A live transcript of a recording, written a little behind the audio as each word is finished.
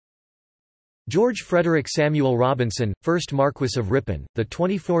George Frederick Samuel Robinson, 1st Marquess of Ripon, the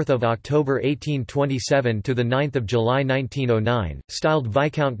 24th of October 1827 to the 9th of July 1909, styled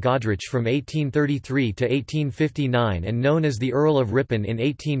Viscount Goderich from 1833 to 1859 and known as the Earl of Ripon in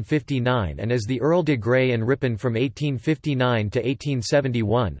 1859 and as the Earl de Grey and Ripon from 1859 to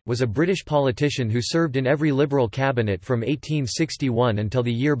 1871, was a British politician who served in every Liberal cabinet from 1861 until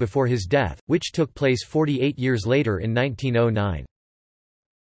the year before his death, which took place 48 years later in 1909.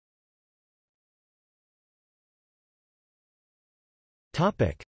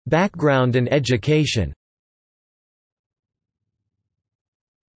 Background and education.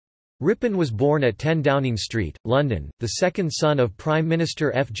 Ripon was born at 10 Downing Street, London, the second son of Prime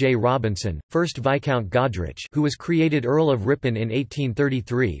Minister F. J. Robinson, 1st Viscount Goderich, who was created Earl of Ripon in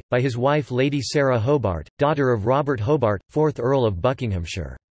 1833, by his wife Lady Sarah Hobart, daughter of Robert Hobart, 4th Earl of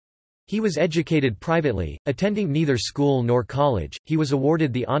Buckinghamshire. He was educated privately, attending neither school nor college. He was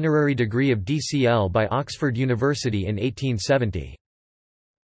awarded the honorary degree of DCL by Oxford University in 1870.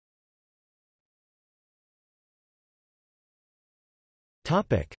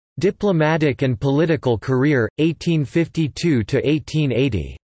 Diplomatic and political career, 1852 to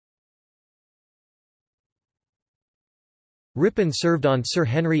 1880. Ripon served on Sir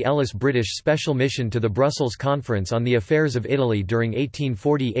Henry Ellis' British Special Mission to the Brussels Conference on the Affairs of Italy during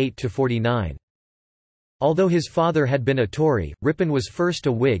 1848–49. Although his father had been a Tory, Ripon was first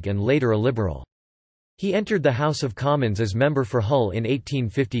a Whig and later a Liberal. He entered the House of Commons as member for Hull in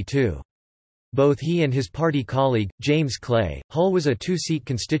 1852. Both he and his party colleague, James Clay, Hull was a two-seat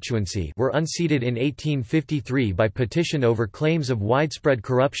constituency, were unseated in 1853 by petition over claims of widespread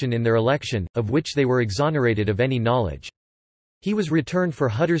corruption in their election, of which they were exonerated of any knowledge. He was returned for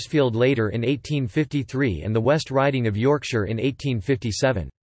Huddersfield later in 1853 and the West Riding of Yorkshire in 1857.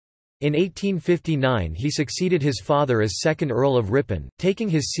 In 1859 he succeeded his father as 2nd Earl of Ripon, taking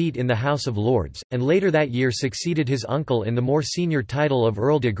his seat in the House of Lords, and later that year succeeded his uncle in the more senior title of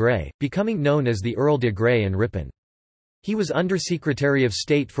Earl de Grey, becoming known as the Earl de Grey and Ripon. He was Under-Secretary of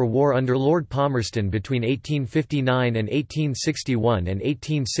State for War under Lord Palmerston between 1859 and 1861 and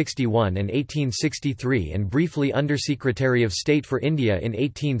 1861 and 1863 and briefly Under-Secretary of State for India in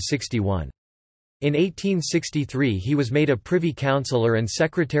 1861. In 1863 he was made a Privy Councillor and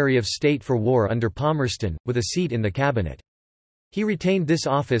Secretary of State for War under Palmerston, with a seat in the cabinet. He retained this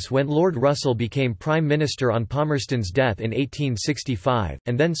office when Lord Russell became Prime Minister on Palmerston's death in 1865,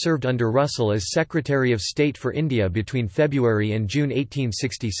 and then served under Russell as Secretary of State for India between February and June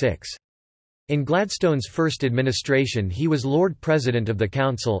 1866. In Gladstone's first administration he was Lord President of the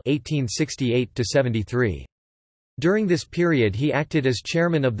Council 1868–73. During this period he acted as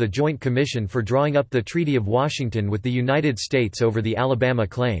chairman of the Joint Commission for drawing up the Treaty of Washington with the United States over the Alabama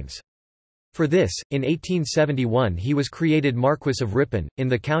claims. For this, in 1871 he was created Marquess of Ripon, in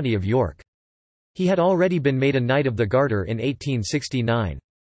the county of York. He had already been made a Knight of the Garter in 1869.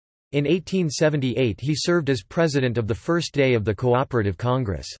 In 1878 he served as president of the first day of the Cooperative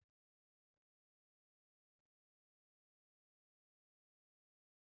Congress.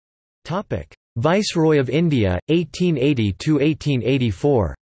 Viceroy of India,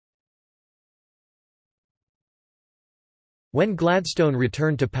 1880–1884. When Gladstone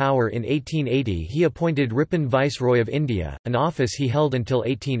returned to power in 1880 he appointed Ripon Viceroy of India, an office he held until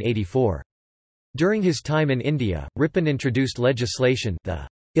 1884. During his time in India, Ripon introduced legislation, the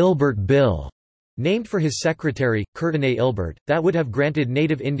Ilbert Bill, named for his secretary, Curtin Ilbert, that would have granted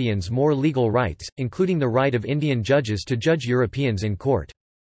native Indians more legal rights, including the right of Indian judges to judge Europeans in court.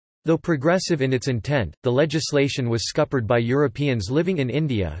 Though progressive in its intent, the legislation was scuppered by Europeans living in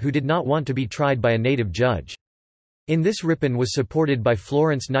India who did not want to be tried by a native judge. In this Ripon was supported by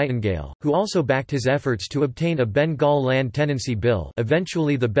Florence Nightingale, who also backed his efforts to obtain a Bengal Land Tenancy Bill,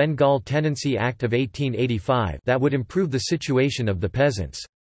 eventually the Bengal Tenancy Act of 1885, that would improve the situation of the peasants.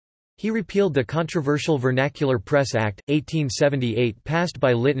 He repealed the controversial Vernacular Press Act, 1878 passed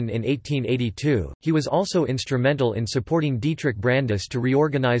by Lytton in 1882. He was also instrumental in supporting Dietrich Brandis to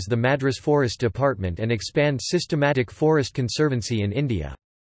reorganize the Madras Forest Department and expand systematic forest conservancy in India.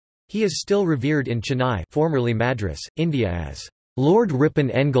 He is still revered in Chennai, formerly Madras, India as Lord Ripon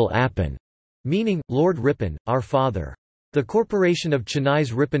Engel Appan, meaning, Lord Ripon, our father. The corporation of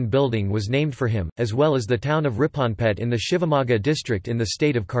Chennai's Ripon building was named for him, as well as the town of Riponpet in the Shivamogga district in the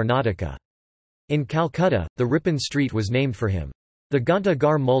state of Karnataka. In Calcutta, the Ripon street was named for him. The Ghanta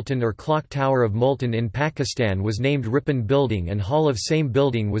Ghar Multan or Clock Tower of Multan in Pakistan was named Ripon Building and Hall of same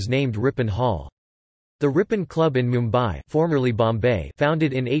building was named Ripon Hall. The Ripon Club in Mumbai, formerly Bombay,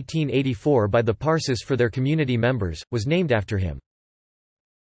 founded in 1884 by the Parsis for their community members, was named after him.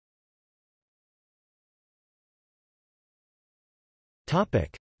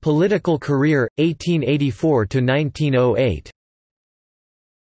 Political career, 1884–1908.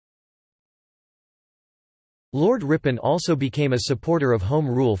 Lord Ripon also became a supporter of Home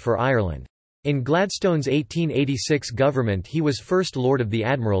Rule for Ireland. In Gladstone's 1886 government he was First Lord of the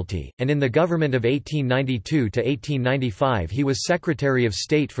Admiralty, and in the government of 1892–1895 he was Secretary of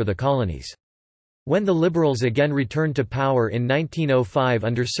State for the Colonies. When the Liberals again returned to power in 1905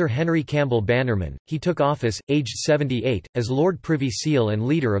 under Sir Henry Campbell Bannerman, he took office, aged 78, as Lord Privy Seal and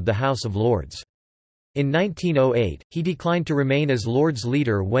leader of the House of Lords. In 1908, he declined to remain as Lords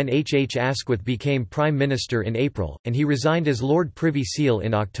Leader when H. H. Asquith became Prime Minister in April, and he resigned as Lord Privy Seal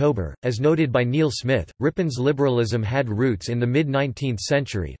in October. As noted by Neil Smith, Ripon's liberalism had roots in the mid-19th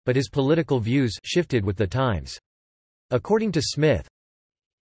century, but his political views shifted with the times. According to Smith,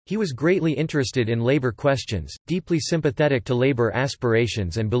 he was greatly interested in labor questions, deeply sympathetic to labor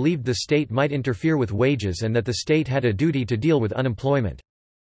aspirations and believed the state might interfere with wages and that the state had a duty to deal with unemployment.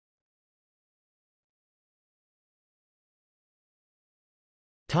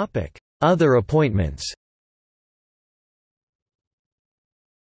 Other appointments.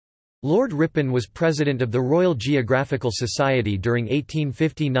 Lord Ripon was President of the Royal Geographical Society during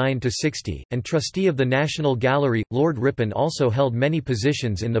 1859–60, and Trustee of the National Gallery. Lord Ripon also held many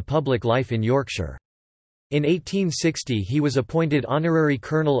positions in the public life in Yorkshire. In 1860 he was appointed Honorary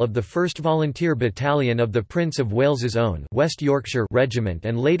Colonel of the 1st Volunteer Battalion of the Prince of Wales's Own West Yorkshire Regiment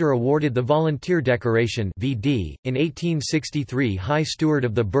and later awarded the Volunteer Decoration (VD). In 1863 High Steward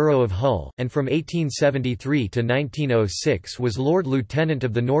of the Borough of Hull, and from 1873 to 1906 was Lord Lieutenant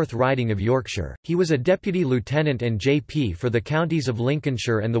of the North Riding of Yorkshire. He was a Deputy Lieutenant and JP for the counties of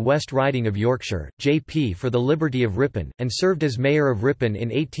Lincolnshire and the West Riding of Yorkshire, JP for the Liberty of Ripon, and served as Mayor of Ripon in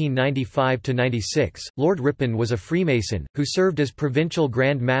 1895–96. Lord Ripon was a Freemason, who served as Provincial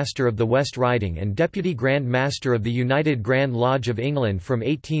Grand Master of the West Riding and Deputy Grand Master of the United Grand Lodge of England from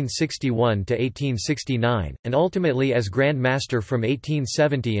 1861 to 1869, and ultimately as Grand Master from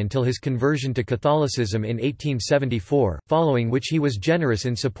 1870 until his conversion to Catholicism in 1874, following which he was generous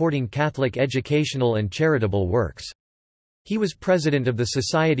in supporting Catholic educational and charitable works. He was President of the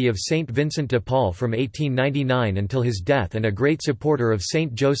Society of St. Vincent de Paul from 1899 until his death and a great supporter of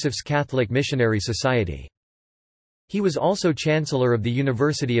St. Joseph's Catholic Missionary Society. He was also Chancellor of the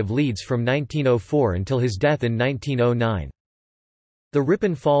University of Leeds from 1904 until his death in 1909. The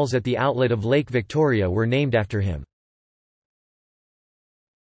Ripon Falls at the outlet of Lake Victoria were named after him.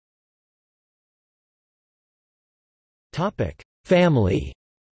 Family.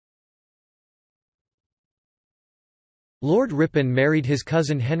 Lord Ripon married his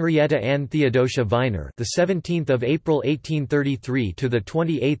cousin Henrietta Ann Theodosia Viner, the 17th of April 1833 to the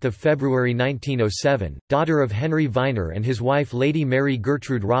 28th of February 1907, daughter of Henry Viner and his wife Lady Mary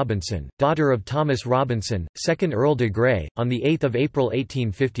Gertrude Robinson, daughter of Thomas Robinson, 2nd Earl de Grey, on the 8th of April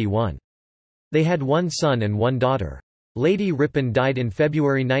 1851. They had one son and one daughter. Lady Ripon died in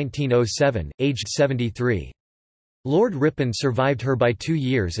February 1907, aged 73. Lord Ripon survived her by 2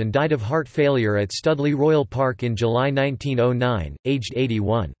 years and died of heart failure at Studley Royal Park in July 1909, aged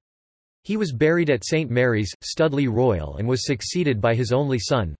 81. He was buried at St Mary's, Studley Royal and was succeeded by his only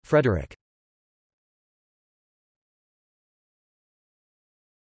son, Frederick.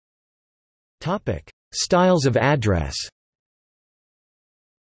 Styles of address.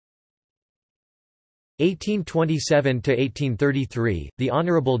 1827–1833, the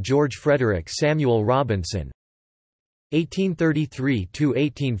Honourable George Frederick Samuel Robinson.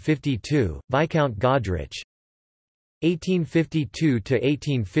 1833–1852, Viscount Goderich.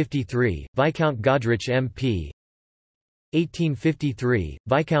 1852–1853, Viscount Goderich MP. 1853,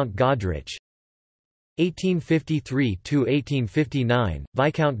 Viscount Goderich. 1853–1859,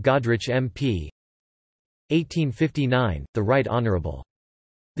 Viscount Goderich MP. 1859, the Right Honourable.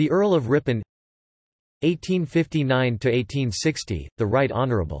 The Earl of Ripon. 1859–1860, the Right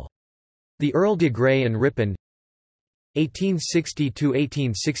Honourable. The Earl de Grey and Ripon.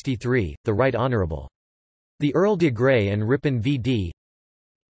 1860–1863, the Right Honourable. The Earl de Grey and Ripon VD.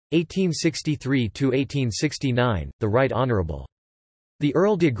 1863–1869, the Right Honourable. The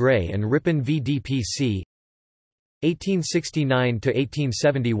Earl de Grey and Ripon VD PC.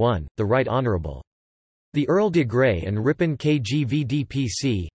 1869–1871, the Right Honourable. The Earl de Grey and Ripon KG VD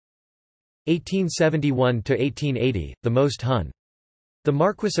PC. 1871–1880, the Most Hun. The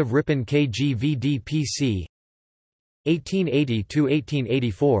Marquess of Ripon KG VD PC.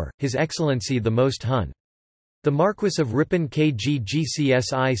 1880–1884, His Excellency the Most Hun. The Marquess of Ripon KG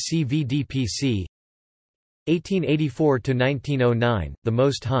GCSI CVD PC. 1884–1909, the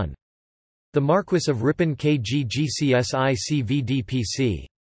Most Hun. The Marquess of Ripon KG GCSI CVD PC.